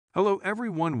Hello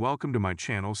everyone, welcome to my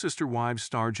channel. Sister Wives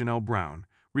star Janelle Brown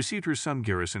received her son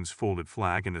Garrison's folded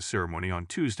flag in a ceremony on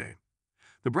Tuesday.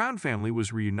 The Brown family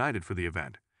was reunited for the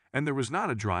event, and there was not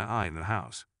a dry eye in the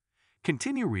house.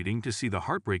 Continue reading to see the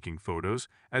heartbreaking photos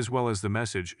as well as the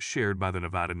message shared by the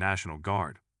Nevada National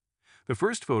Guard. The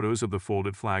first photos of the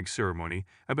folded flag ceremony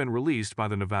have been released by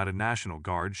the Nevada National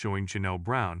Guard showing Janelle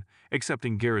Brown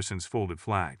accepting Garrison's folded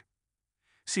flag.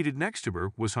 Seated next to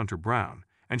her was Hunter Brown,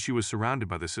 and she was surrounded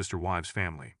by the Sister Wives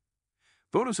family.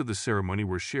 Photos of the ceremony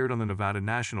were shared on the Nevada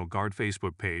National Guard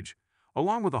Facebook page,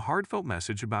 along with a heartfelt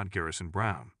message about Garrison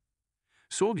Brown.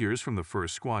 Soldiers from the 1st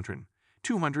Squadron,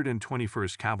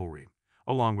 221st Cavalry,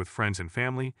 along with friends and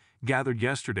family, gathered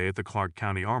yesterday at the Clark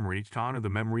County Armory to honor the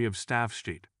memory of Staff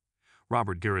Sheet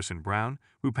Robert Garrison Brown,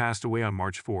 who passed away on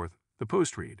March 4th, the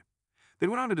post read. They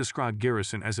went on to describe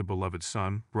Garrison as a beloved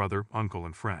son, brother, uncle,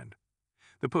 and friend.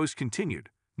 The post continued.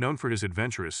 Known for his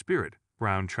adventurous spirit,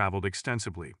 Brown traveled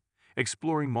extensively,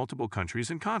 exploring multiple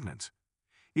countries and continents.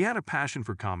 He had a passion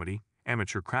for comedy,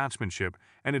 amateur craftsmanship,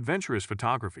 and adventurous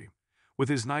photography, with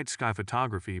his night sky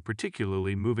photography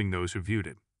particularly moving those who viewed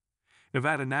it.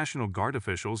 Nevada National Guard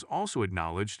officials also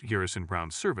acknowledged Garrison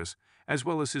Brown's service as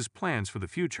well as his plans for the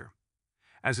future.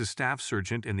 As a staff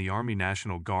sergeant in the Army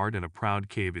National Guard and a proud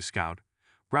KV Scout,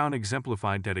 Brown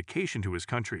exemplified dedication to his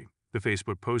country, the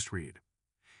Facebook post read.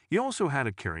 He also had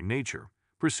a caring nature,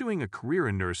 pursuing a career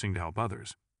in nursing to help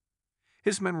others.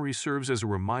 His memory serves as a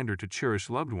reminder to cherish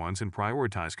loved ones and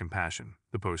prioritize compassion,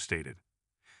 the post stated.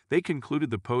 They concluded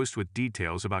the post with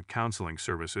details about counseling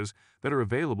services that are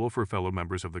available for fellow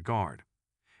members of the Guard.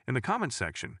 In the comment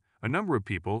section, a number of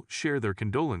people share their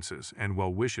condolences and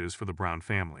well wishes for the Brown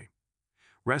family.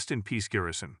 Rest in peace,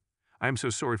 Garrison. I am so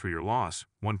sorry for your loss,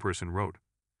 one person wrote.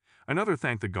 Another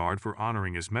thanked the Guard for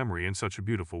honoring his memory in such a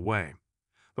beautiful way.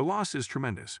 The loss is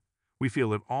tremendous. We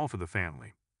feel it all for the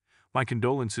family. My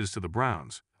condolences to the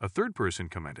Browns, a third person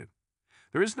commented.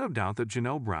 There is no doubt that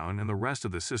Janelle Brown and the rest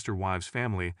of the Sister Wives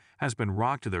family has been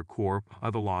rocked to their core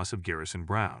by the loss of Garrison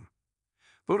Brown.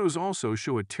 Photos also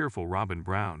show a tearful Robin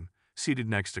Brown, seated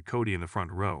next to Cody in the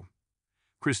front row.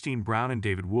 Christine Brown and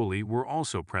David Woolley were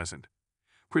also present.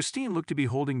 Christine looked to be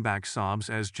holding back sobs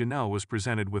as Janelle was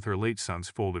presented with her late son's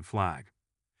folded flag.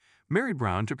 Mary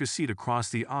Brown took a seat across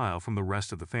the aisle from the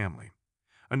rest of the family.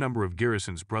 A number of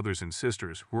Garrison's brothers and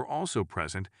sisters were also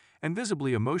present and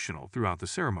visibly emotional throughout the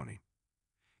ceremony.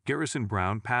 Garrison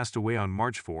Brown passed away on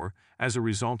March 4 as a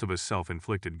result of a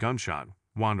self-inflicted gunshot,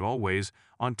 wound always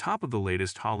on top of the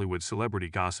latest Hollywood celebrity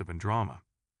gossip and drama.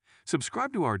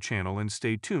 Subscribe to our channel and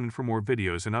stay tuned for more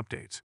videos and updates.